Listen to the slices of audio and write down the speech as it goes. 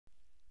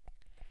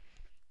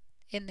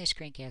In this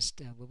screencast,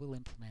 we will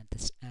implement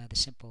the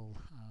simple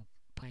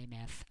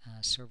PyMath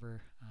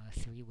server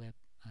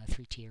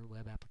 3-tier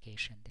web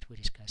application that we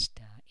discussed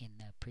in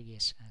the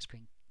previous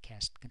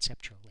screencast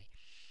conceptually.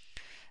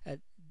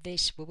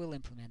 We will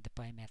implement the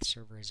PyMath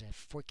server as a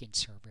forking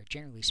server.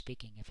 Generally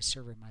speaking, if a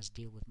server must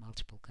deal with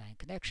multiple client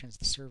connections,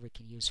 the server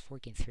can use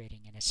forking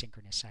threading and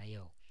asynchronous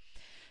I/O.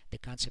 The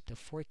concept of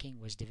forking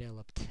was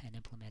developed and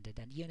implemented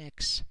on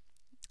Unix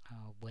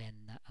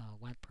when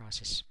one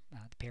process,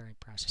 the parent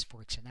process,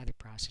 forks another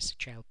process, the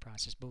child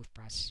process. Both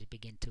processes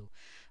begin to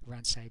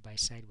run side by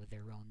side with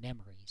their own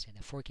memories. In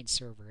a forking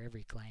server,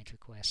 every client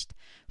request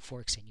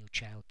forks a new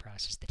child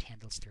process that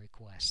handles the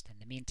request. In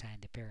the meantime,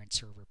 the parent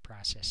server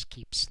process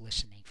keeps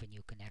listening for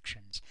new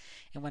connections.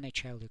 And when a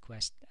child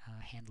request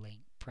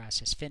handling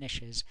process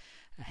finishes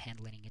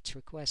handling its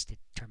request, it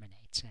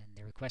terminates. And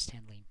the request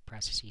handling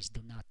processes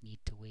do not need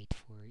to wait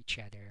for each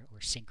other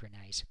or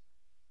synchronize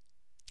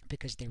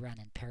because they run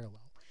in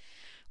parallel.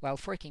 While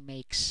forking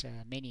makes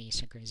many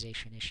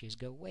synchronization issues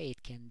go away,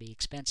 it can be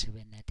expensive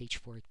in that each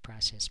forked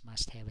process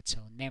must have its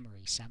own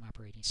memory. Some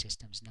operating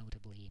systems,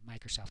 notably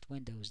Microsoft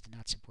Windows, do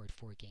not support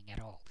forking at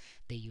all.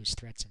 They use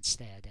threads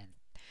instead,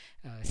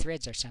 and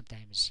threads are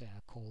sometimes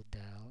called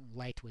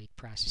lightweight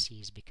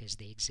processes because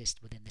they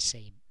exist within the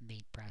same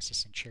main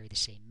process and share the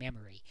same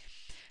memory.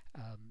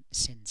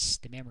 Since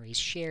the memory is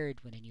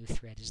shared when a new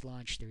thread is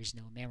launched, there is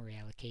no memory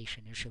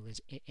allocation,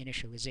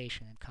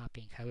 initialization, and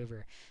copying.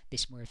 However,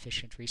 this more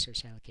efficient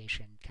resource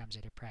allocation comes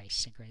at a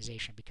price.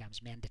 Synchronization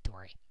becomes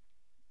mandatory.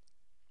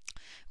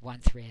 One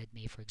thread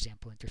may, for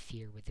example,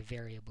 interfere with the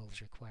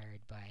variables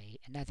required by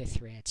another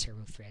thread.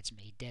 Several threads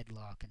may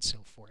deadlock, and so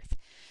forth.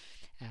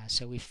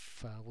 So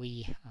if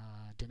we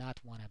do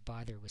not want to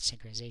bother with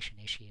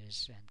synchronization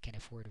issues and can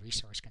afford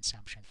resource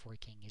consumption,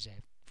 forking is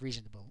a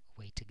reasonable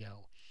way to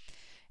go.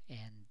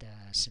 And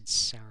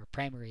since our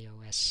primary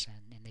OS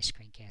in this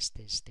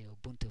screencast is the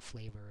Ubuntu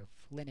flavor of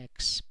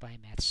Linux,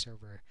 PyMath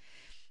server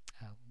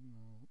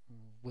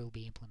will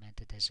be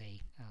implemented as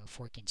a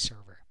forking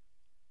server.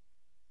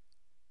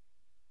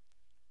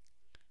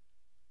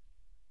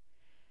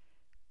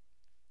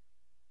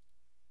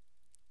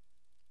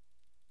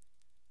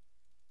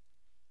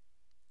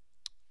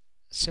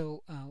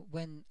 So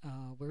when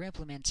we're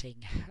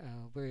implementing,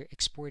 we're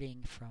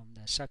exporting from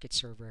the socket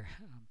server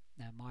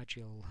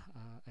module,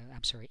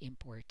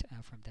 import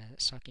from the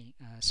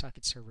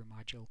socket server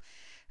module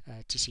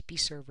TCP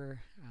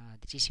server,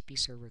 the TCP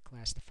server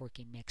class, the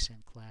forking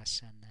mixin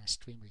class, and the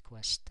stream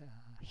request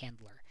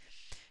handler.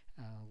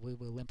 We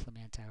will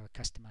implement our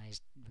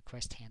customized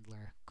request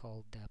handler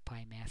called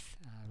PyMath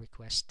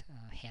request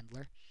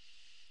handler,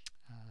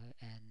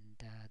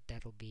 and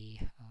that'll be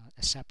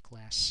a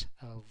subclass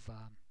of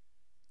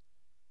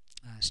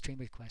stream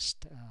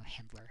request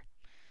handler.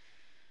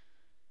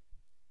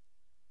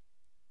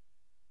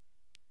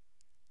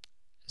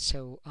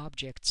 So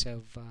objects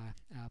of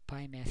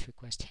PyMath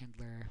request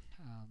handler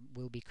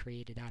will be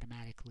created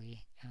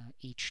automatically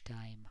each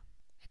time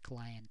a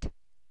client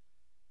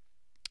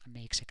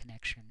makes a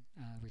connection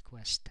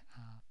request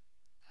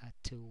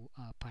to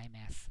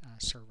PyMath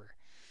server,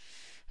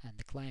 and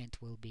the client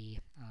will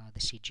be the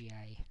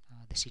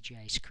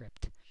CGI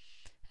script.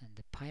 And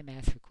the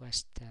PyMath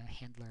request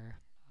handler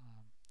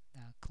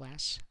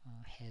class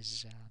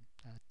has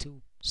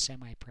two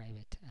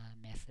semi-private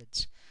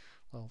methods.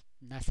 Well,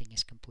 nothing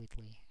is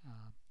completely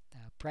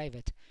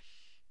private.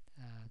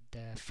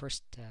 The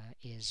first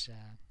is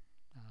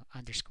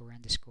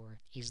underscore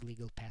is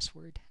legal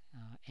password,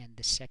 and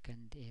the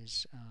second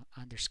is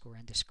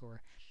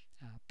underscore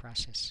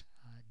process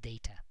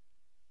data.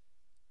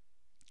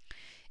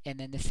 And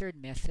then the third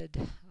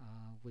method,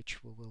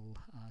 which we will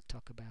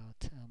talk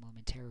about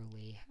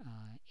momentarily,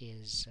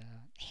 is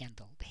the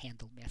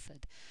handle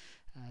method.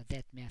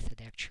 That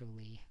method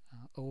actually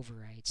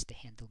overrides the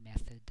handle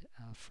method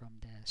from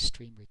the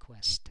stream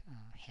request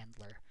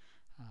handler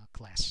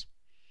class.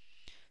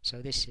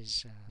 So this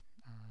is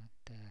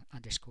the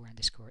underscore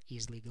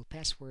is legal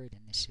password,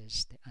 and this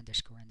is the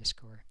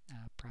underscore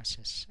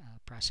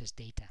process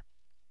data.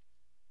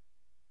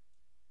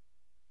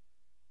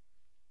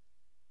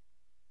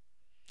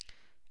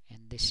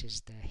 And this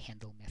is the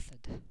handle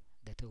method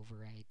that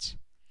overrides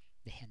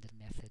the handle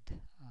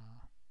method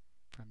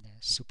from the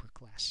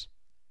superclass.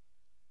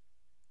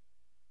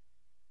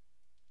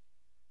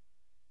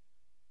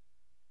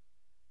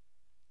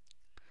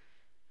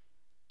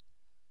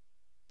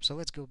 So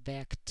let's go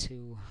back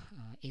to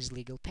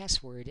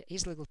isLegalPassword.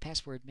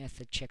 IsLegalPassword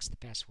method checks the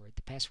password.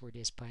 The password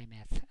is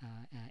PyMath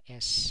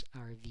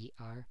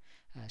SRVR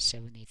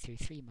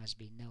 7833, must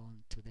be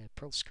known to the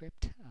Perl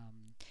script.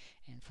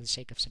 And for the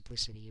sake of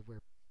simplicity,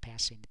 we're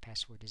passing the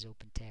password as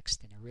open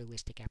text. In a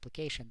realistic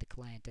application, the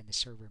client and the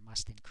server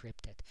must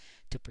encrypt it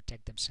to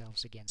protect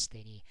themselves against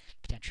any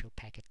potential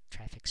packet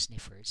traffic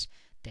sniffers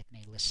that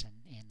may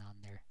listen in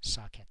on their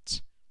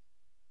sockets.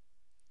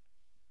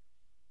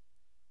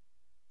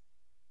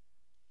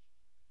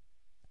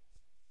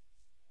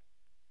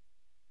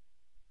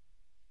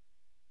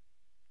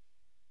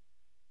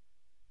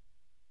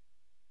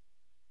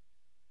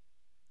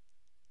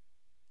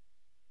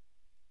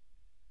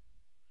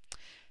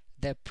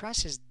 The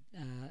process,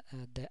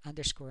 the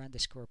underscore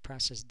underscore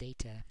process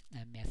data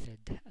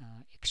method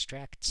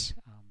extracts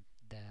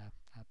the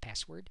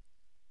password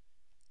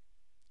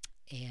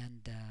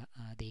and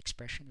the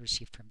expression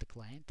received from the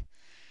client,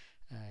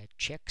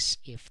 checks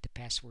if the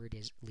password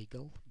is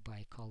legal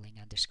by calling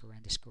underscore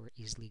underscore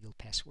is legal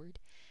password,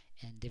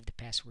 and if the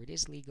password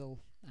is legal,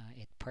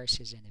 it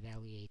parses and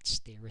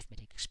evaluates the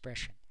arithmetic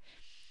expression.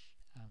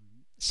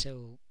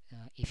 So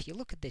if you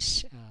look at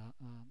this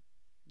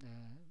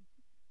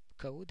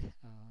code,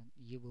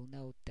 you will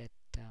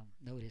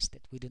notice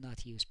that we do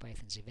not use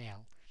Python's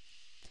eval.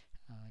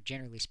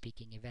 Generally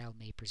speaking, eval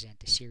may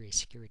present a serious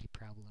security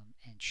problem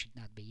and should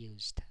not be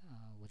used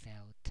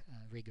without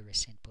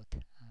rigorous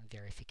input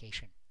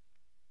verification.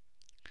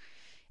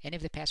 And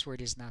if the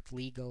password is not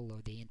legal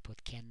or the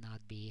input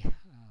cannot be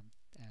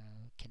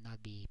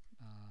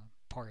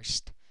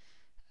parsed,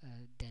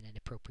 then an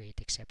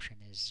appropriate exception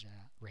is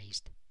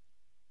raised.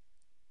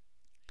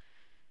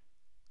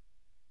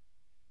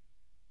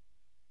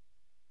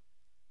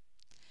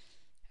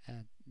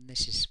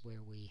 This is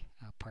where we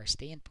parse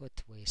the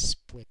input. We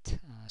split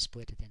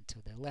it into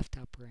the left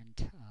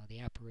operand,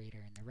 the operator,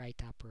 and the right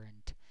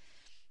operand,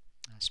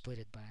 split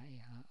it by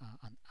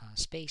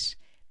space,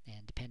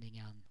 and depending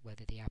on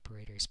whether the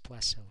operator is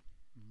plus or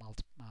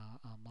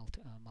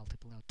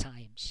multiple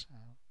times,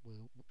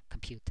 we'll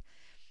compute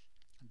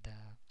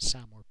the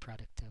sum or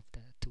product of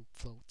the two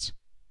floats.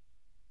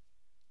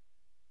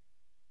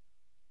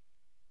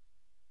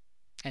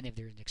 And if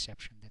there's an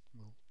exception, then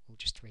we'll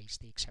just raise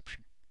the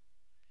exception.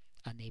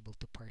 Unable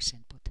to parse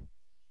input.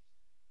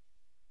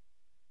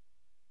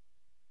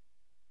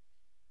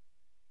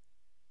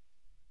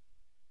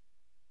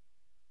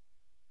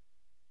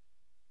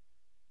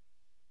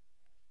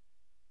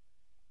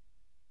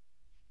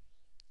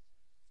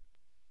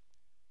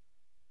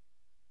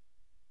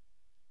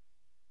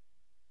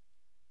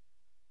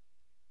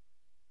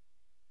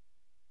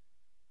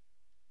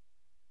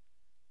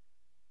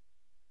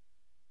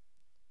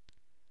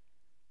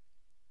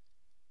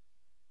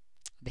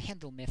 The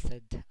handle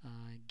method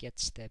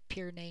gets the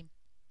peer name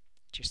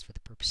just for the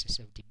purposes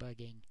of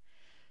debugging.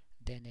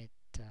 Then it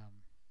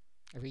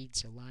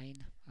reads a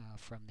line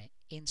from the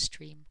in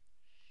stream,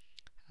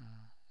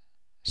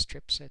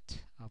 strips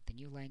it of the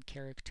new line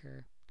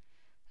character,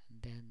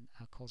 and then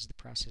calls the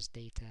process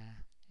data,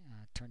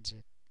 turns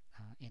it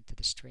into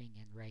the string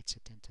and writes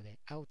it into the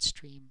out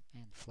stream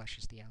and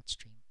flushes the out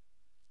stream.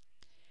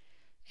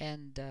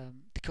 And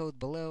the code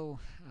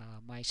below,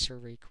 my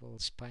server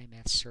equals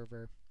PyMath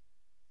server,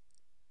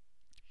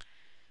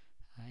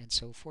 and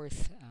so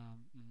forth.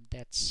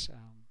 That's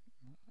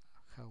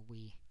how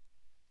we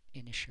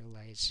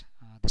initialize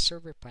the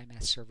server,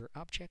 PyMath server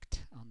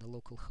object on the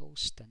local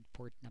host and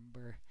port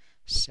number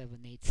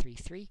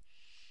 7833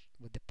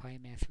 with the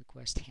PyMath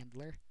request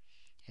handler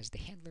as the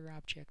handler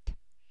object.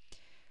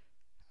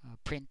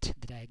 Print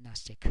the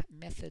diagnostic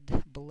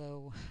method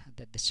below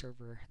that the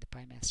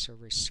PyMath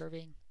server is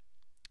serving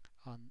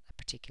on a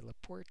particular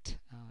port,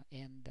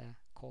 and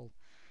call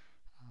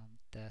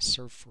the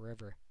serve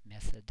forever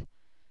method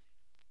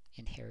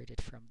inherited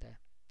from the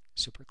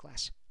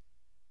superclass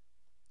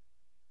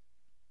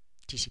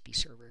TCP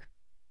server.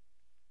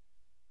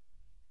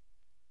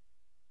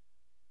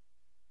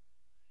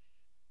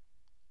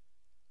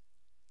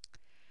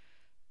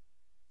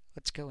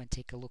 Let's go and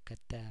take a look at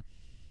the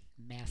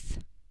math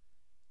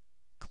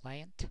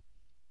client,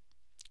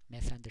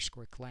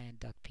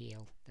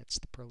 math_client.pl. That's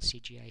the Perl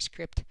CGI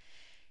script.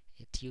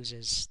 It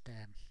uses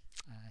the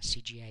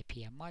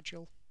CGI.pm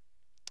module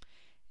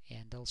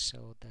and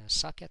also the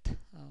socket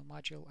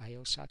module,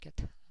 IO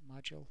socket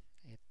module.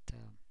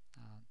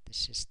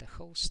 This is the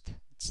host.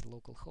 It's the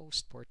local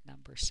host, port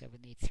number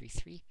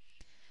 7833.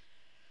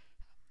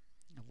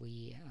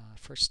 We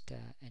first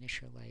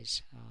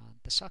initialize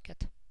the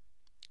socket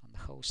on the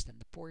host and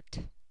the port,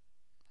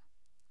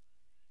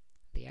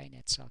 the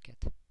iNet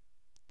socket.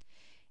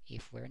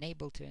 If we're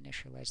unable to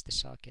initialize the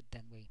socket,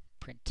 then we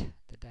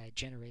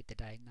generate the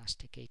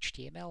diagnostic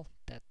HTML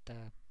that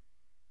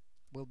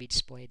will be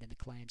displayed in the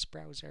client's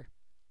browser.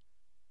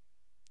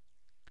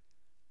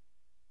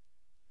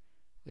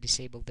 We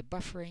disable the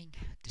buffering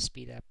to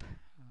speed up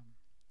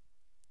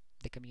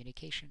the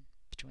communication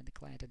between the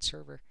client and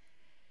server.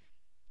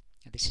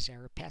 And this is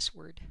our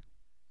password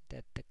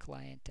that the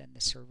client and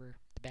the server,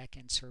 the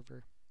backend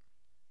server,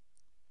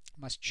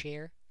 must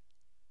share.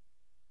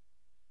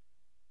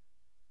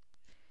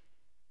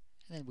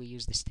 And then we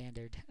use the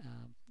standard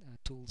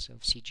tools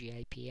of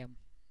CGI.pm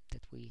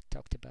that we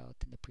talked about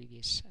in the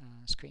previous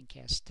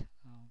screencast.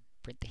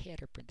 Print the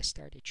header, print the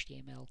start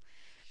HTML,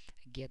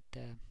 get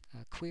the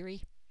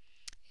query,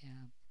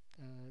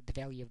 the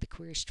value of the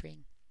query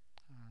string.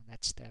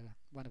 That's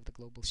one of the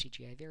global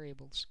CGI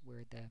variables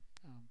where the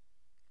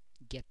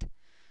get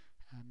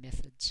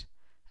methods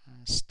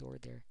store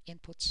their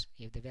inputs.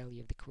 If the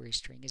value of the query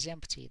string is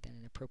empty, then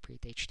an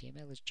appropriate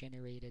HTML is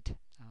generated.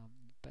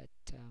 But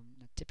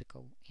a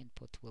typical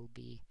input will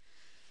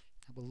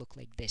look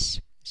like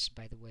this. This is,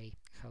 by the way,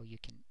 how you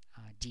can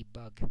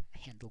debug a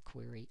handle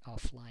query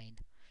offline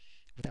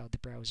without the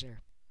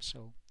browser.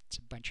 So It's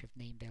a bunch of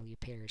name-value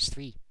pairs,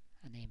 three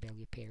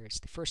name-value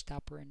pairs. The first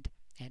operand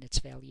and its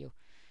value,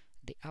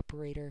 the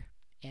operator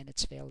and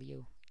its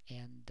value,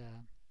 and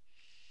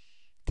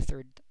the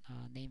third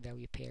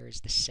name-value pair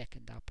is the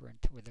second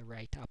operand, or the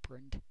right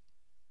operand,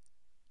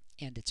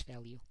 and its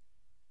value.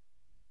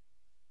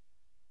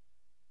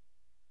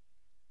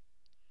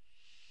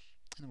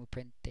 And we'll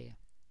print the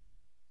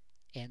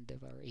end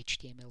of our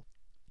HTML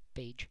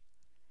page.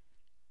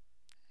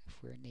 If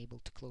we're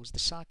unable to close the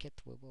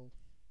socket, we will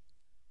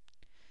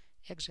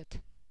exit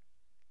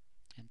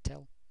and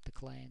tell the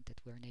client that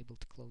we're unable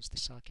to close the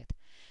socket.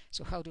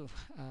 So how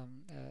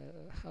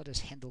does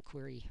handle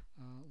query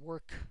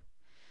work?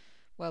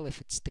 Well,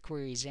 if the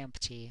query is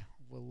empty,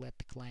 we'll let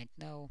the client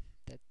know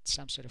that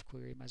some sort of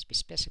query must be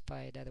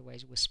specified.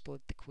 Otherwise, we'll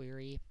split the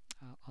query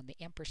on the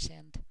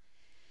ampersand.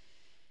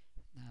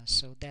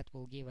 So that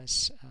will give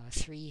us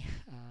three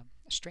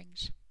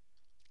strings,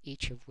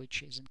 each of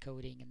which is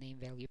encoding a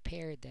name-value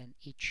pair. Then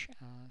each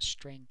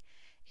string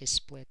is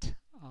split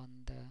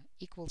on the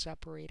equals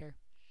operator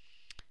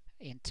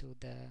into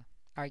the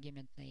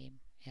argument name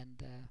and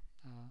the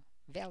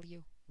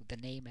value, the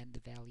name and the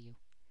value.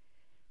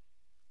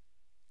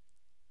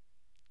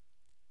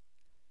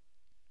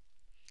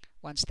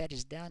 Once that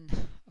is done,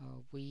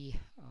 we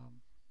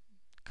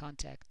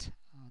contact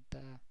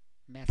the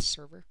math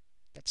server,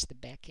 that's the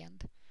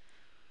backend,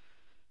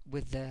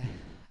 with the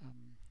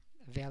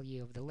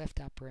value of the left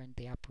operand,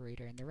 the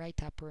operator, and the right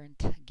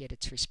operand, get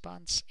its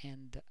response,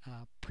 and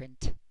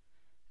print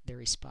the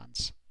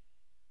response.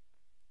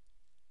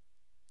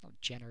 I'll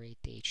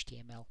generate the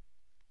HTML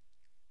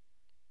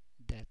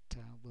that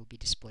will be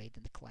displayed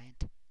in the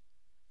client's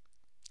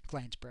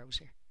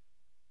browser.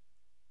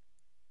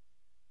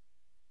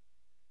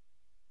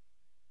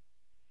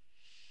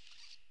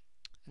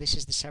 This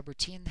is the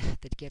subroutine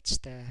that gets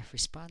the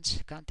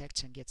response,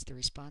 contacts and gets the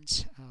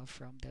response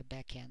from the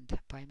backend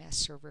PyMath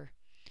server.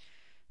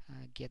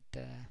 Get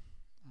the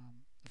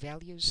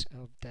values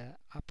of the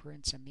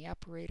operands and the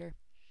operator.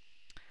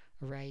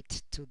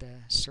 Write to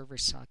the server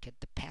socket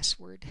the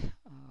password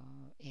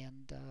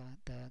and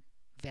the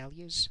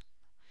values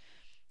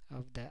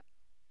of the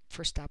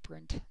first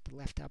operand, the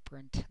left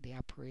operand, the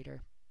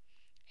operator,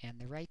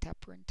 and the right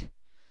operand,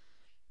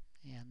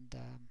 and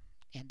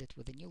end it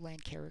with a new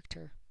line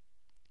character.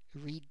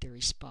 Read the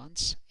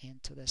response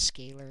into the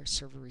scalar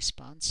server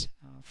response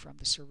from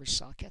the server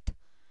socket,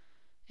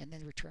 and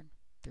then return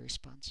the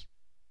response.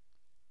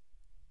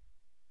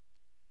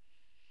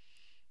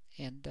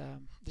 And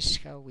this is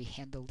how we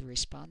handle the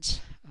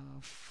response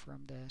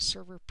from the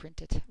server,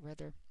 print it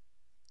rather,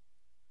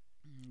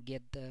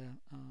 get the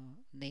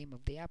name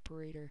of the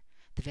operator,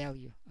 the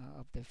value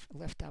of the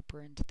left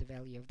operand, the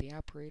value of the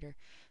operator,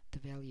 the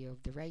value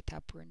of the right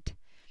operand.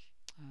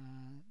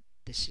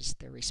 This is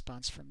the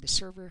response from the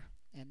server,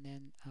 and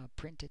then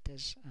print it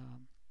as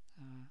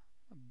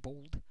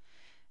bold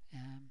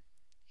and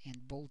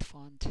bold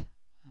font,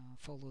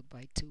 followed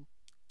by two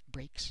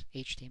breaks,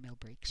 HTML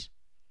breaks.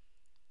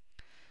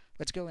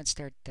 Let's go and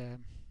start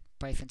the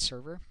Python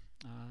server.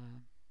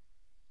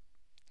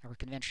 Our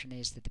convention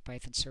is that the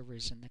Python server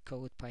is in the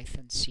code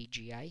Python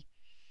CGI.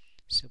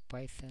 So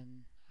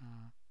Python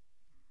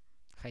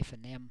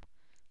 -m.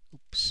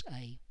 Oops,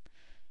 I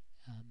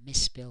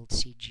misspelled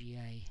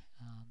CGI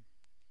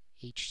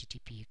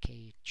HTTP.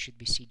 Okay, it should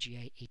be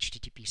CGI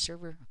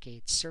HTTPServer. Okay,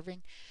 it's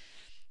serving.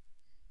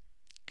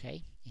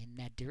 Okay, in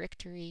that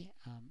directory.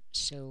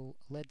 So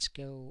let's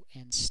go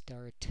and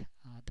start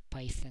the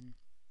Python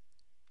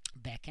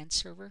backend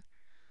server.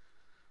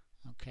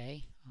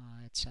 Okay,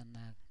 it's on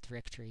the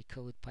directory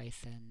code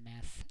Python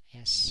math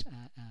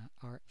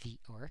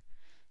srvr,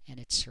 and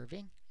it's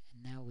serving.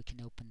 And now we can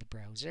open the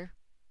browser.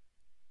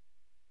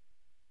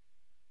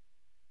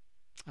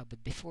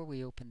 But before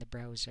we open the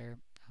browser,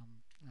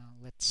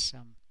 let's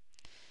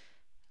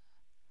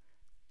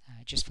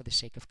just for the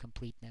sake of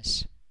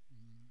completeness,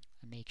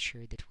 make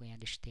sure that we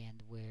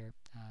understand where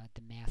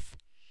the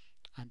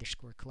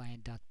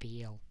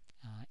math_client.pl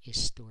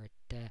is stored.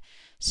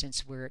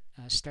 Since we're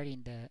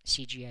starting the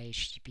CGI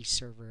HTTP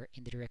server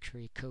in the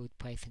directory code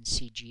Python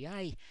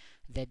CGI,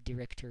 that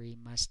directory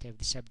must have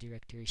the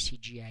subdirectory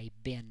CGI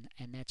bin,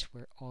 and that's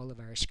where all of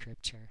our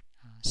scripts are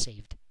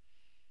saved.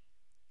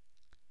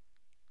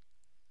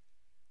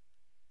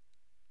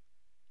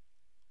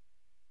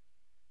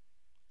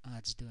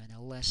 Let's do an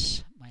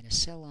ls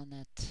 -l on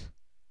that.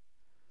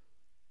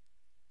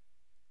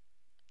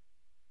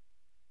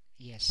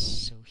 Yes,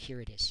 so here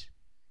it is.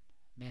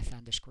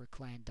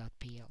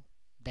 math_client.pl.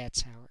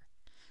 That's our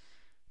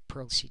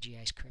Perl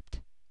CGI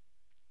script.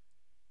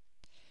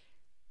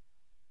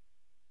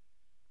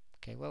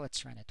 Okay, well,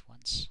 let's run it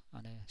once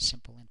on a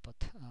simple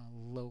input.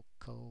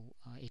 Local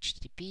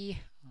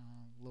HTTP,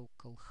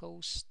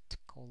 localhost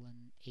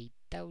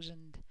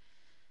 :8000,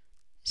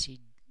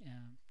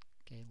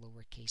 okay,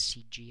 lowercase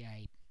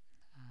CGI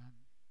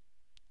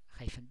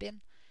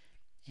 -bin,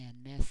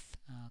 and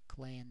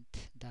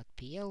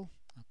math_client.pl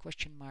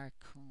question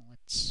mark.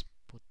 Let's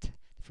put the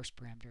first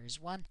parameter is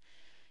 1,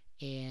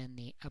 and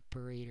the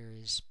operator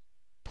is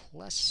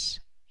plus,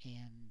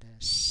 and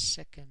the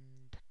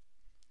second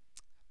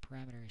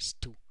parameter is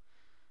 2.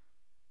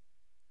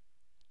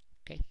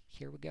 Okay,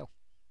 here we go.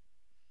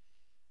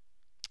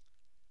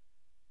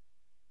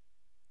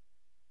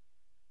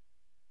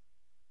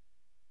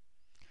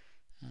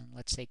 And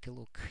let's take a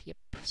look. Yep,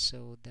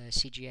 so the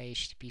CGI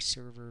HTTP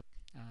server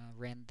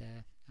ran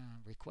the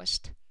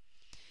request,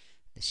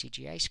 the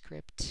CGI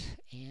script,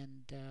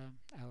 and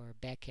our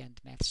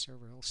backend math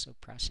server also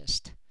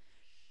processed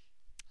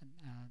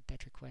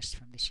that request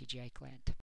from the CGI client.